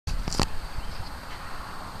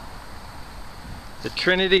The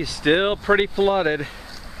Trinity's still pretty flooded.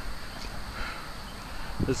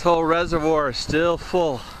 This whole reservoir is still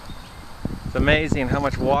full. It's amazing how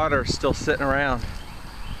much water is still sitting around.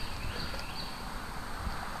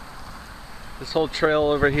 This whole trail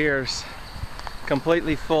over here is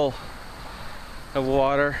completely full of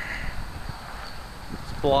water.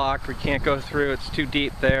 It's blocked, we can't go through, it's too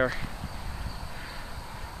deep there.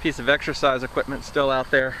 Piece of exercise equipment still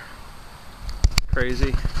out there.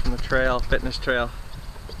 Crazy from the trail, fitness trail.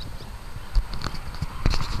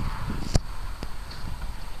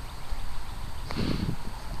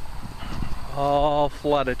 All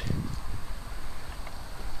flooded.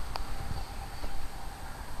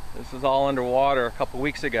 This was all underwater a couple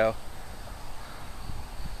weeks ago.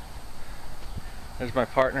 There's my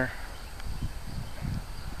partner.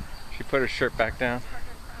 She put her shirt back down.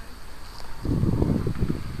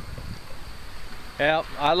 Yeah,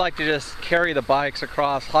 I like to just carry the bikes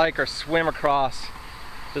across, hike or swim across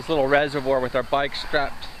this little reservoir with our bikes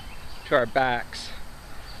strapped to our backs.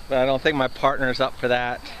 But I don't think my partner's up for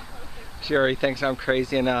that. She already thinks I'm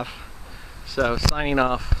crazy enough. So, signing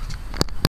off.